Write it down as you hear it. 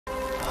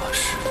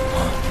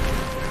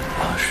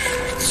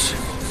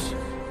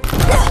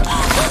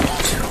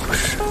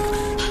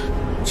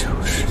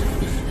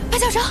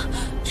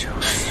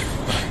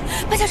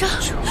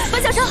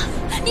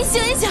你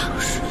醒一醒！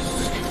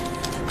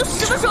都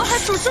什么时候还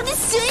数数？你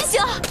醒一醒！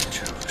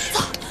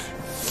走。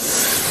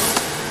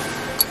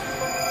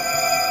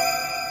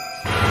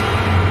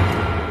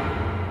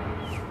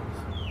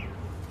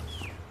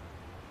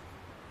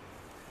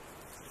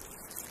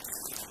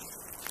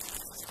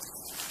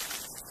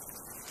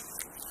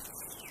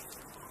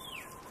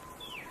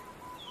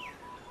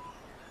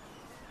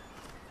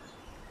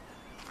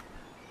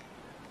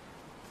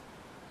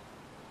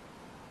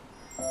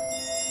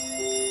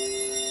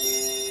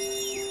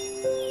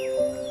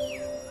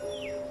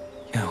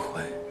雁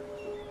回，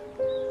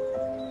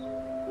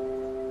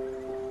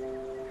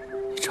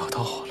你找到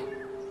我了。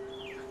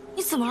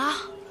你怎么了？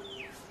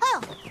哎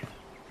呦，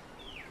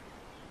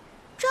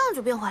这样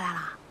就变回来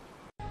了？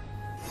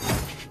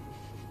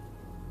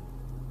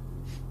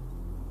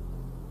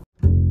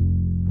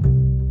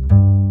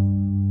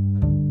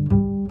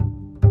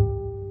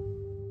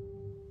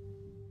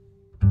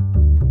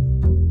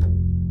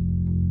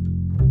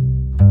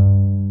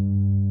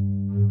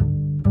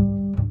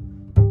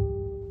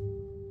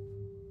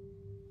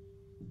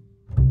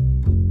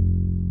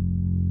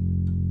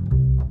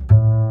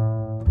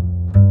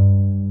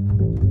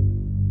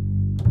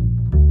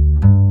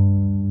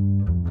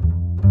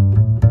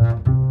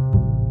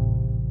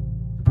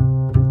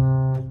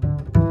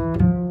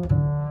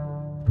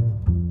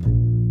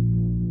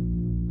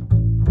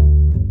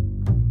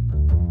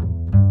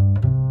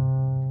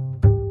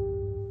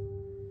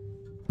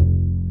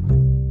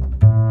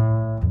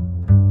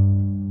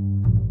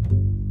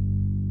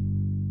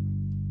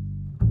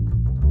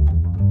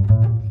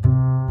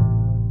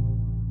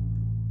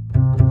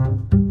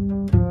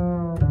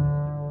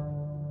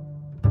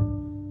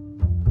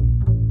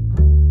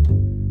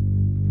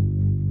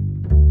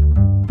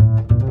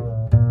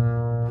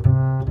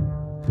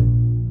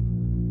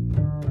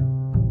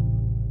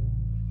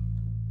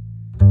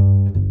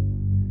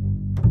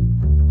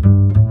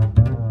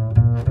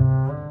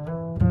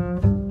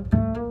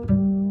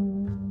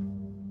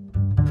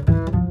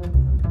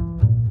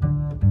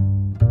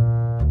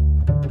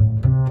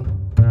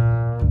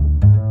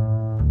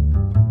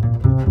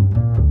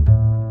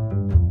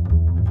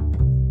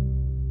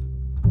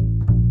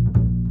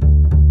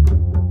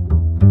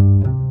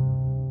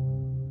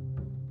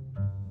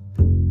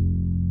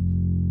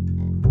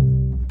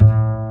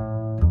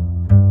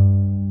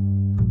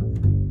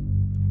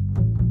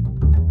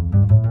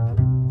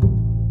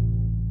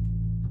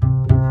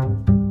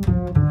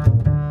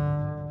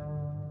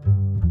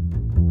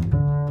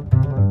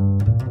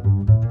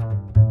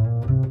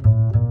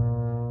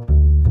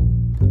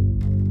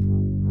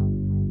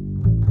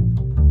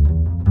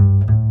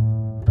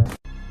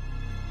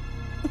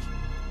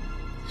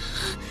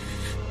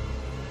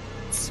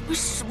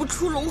使不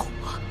出龙火，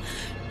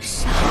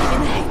沙里面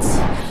的黑气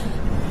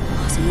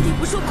好像有点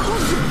不受控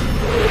制。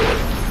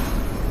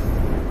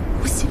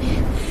无心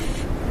莲，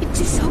你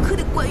至少可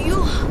得管用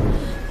啊！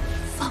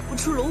放不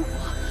出龙火，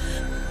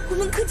我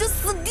们可就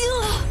死定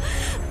了。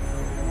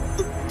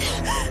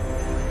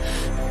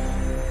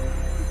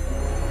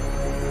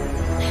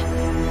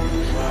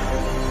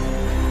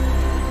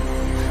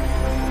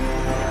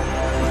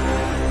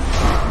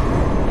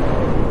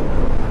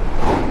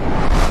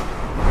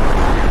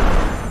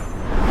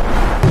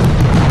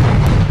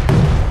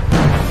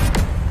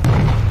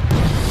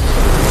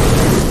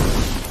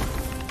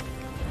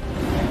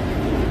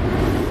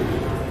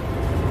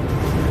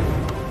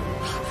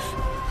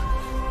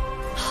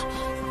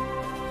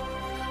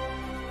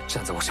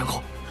站在我身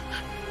后。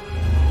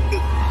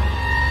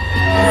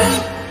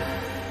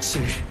今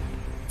日，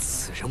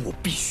此人我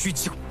必须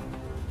救，由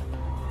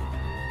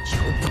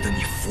不得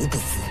你服不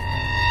服。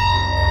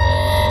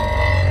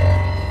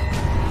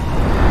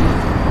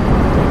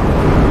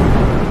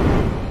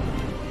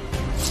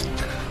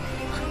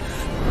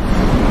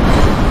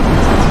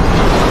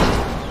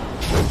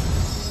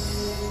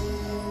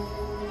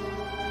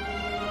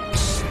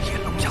赤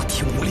焰龙牙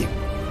天无灵。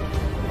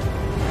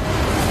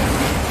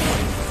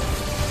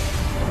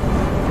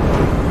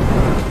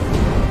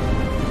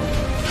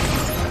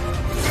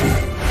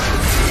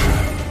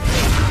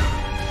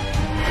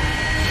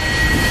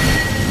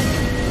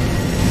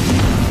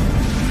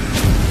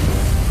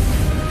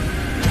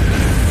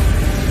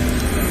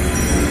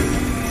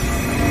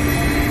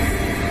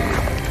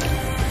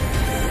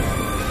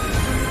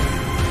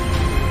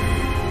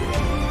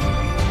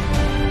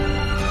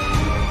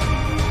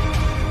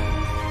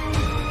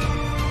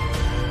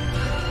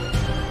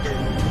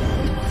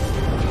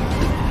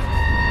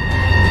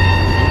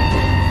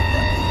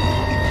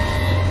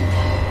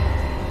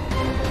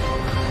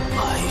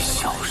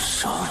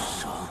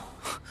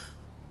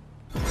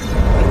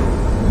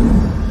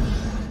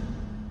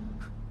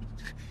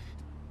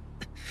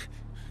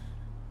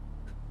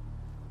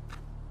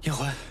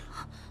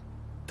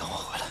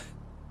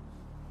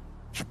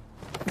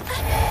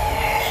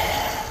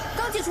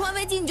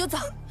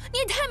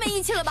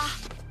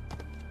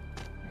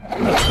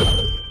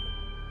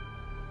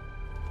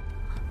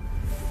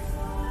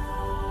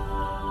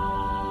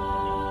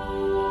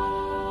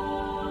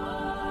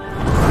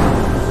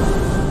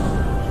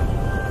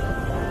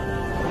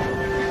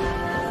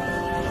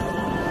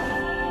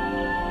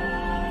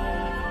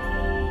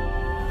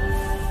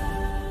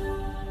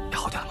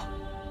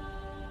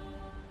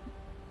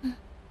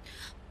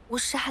我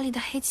尸骸里的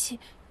黑气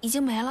已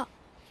经没了，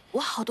我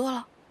好多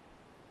了。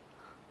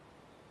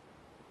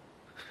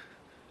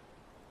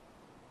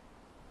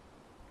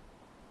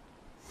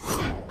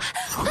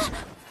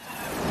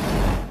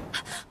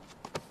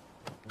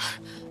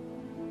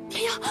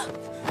天耀，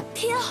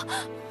天耀，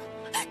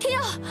天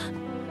耀，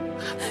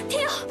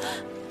天耀，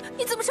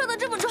你怎么伤得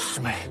这么重？师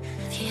妹，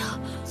天耀，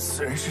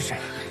此人是谁？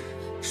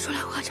说来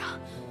话长，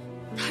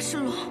他是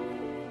龙，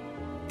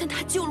但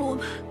他救了我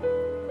们。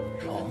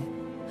龙。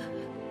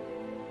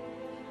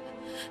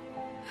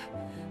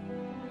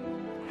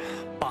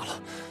 罢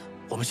了，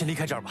我们先离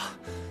开这儿吧。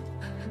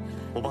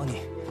我帮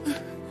你。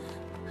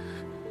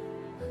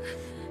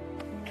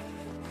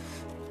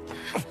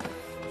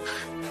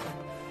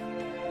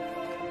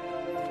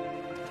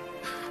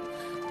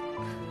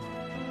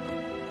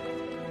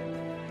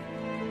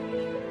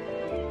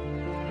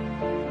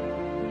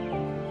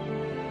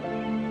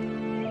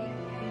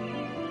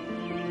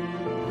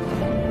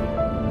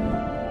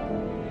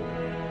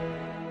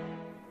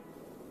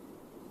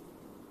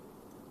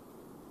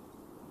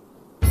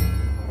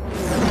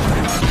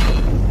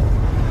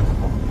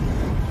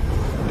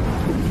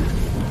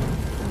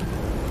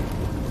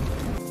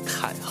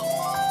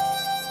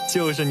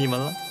就是你们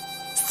了，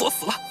锁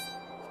死了，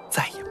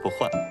再也不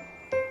换。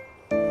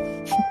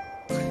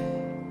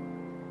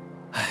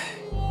唉，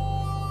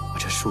我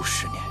这数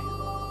十年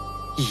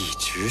一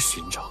直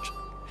寻找着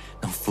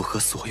能符合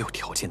所有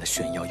条件的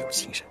炫耀有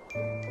情人，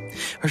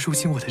而如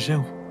今我的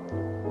任务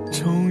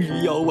终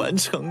于要完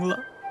成了，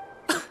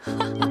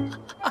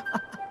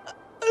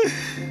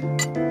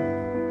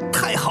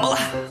太好了！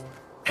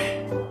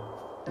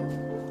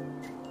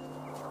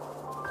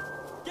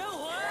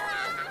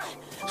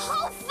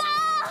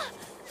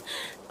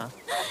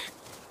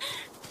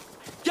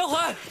 杨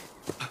环，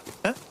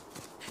哎，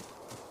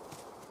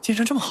精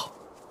神这么好，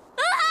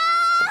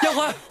杨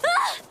环，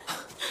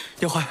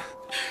杨环，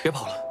别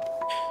跑了，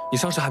你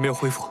伤势还没有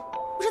恢复。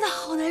我真的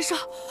好难受，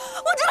我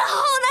真的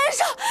好难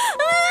受。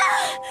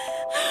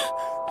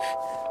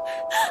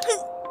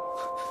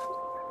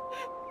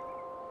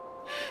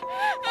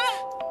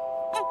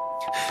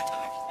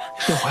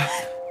杨环，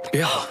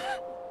别跑。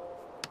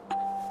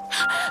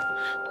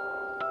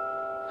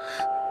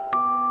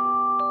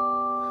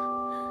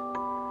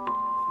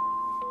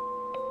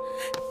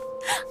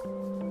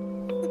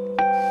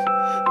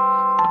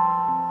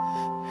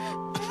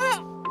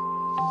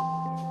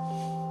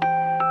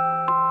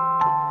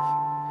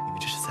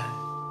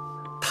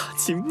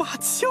 骑马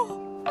跷，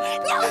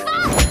你好烦！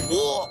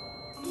我。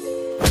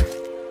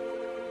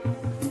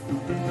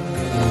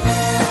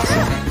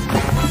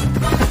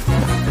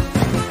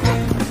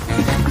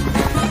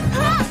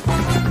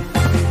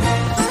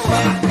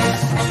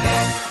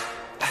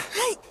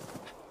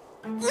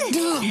你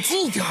冷静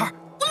一点儿。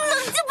我冷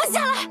静不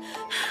下来。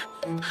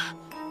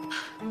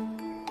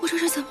我这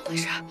是怎么回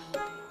事？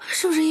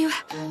是不是因为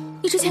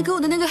你之前给我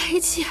的那个黑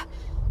气？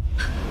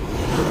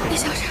那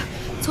像是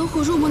走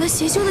火入魔的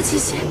邪修的气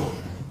息。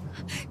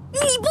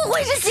 你不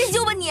会是邪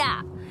修吧你？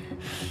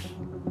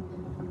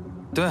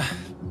对，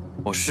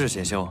我是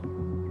邪修。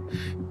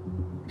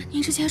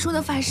你之前说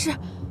的反噬，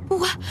不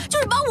会就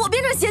是把我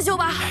变成邪修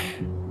吧？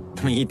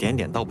那么一点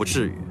点倒不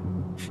至于，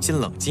先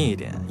冷静一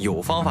点，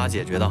有方法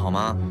解决的好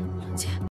吗？冷静。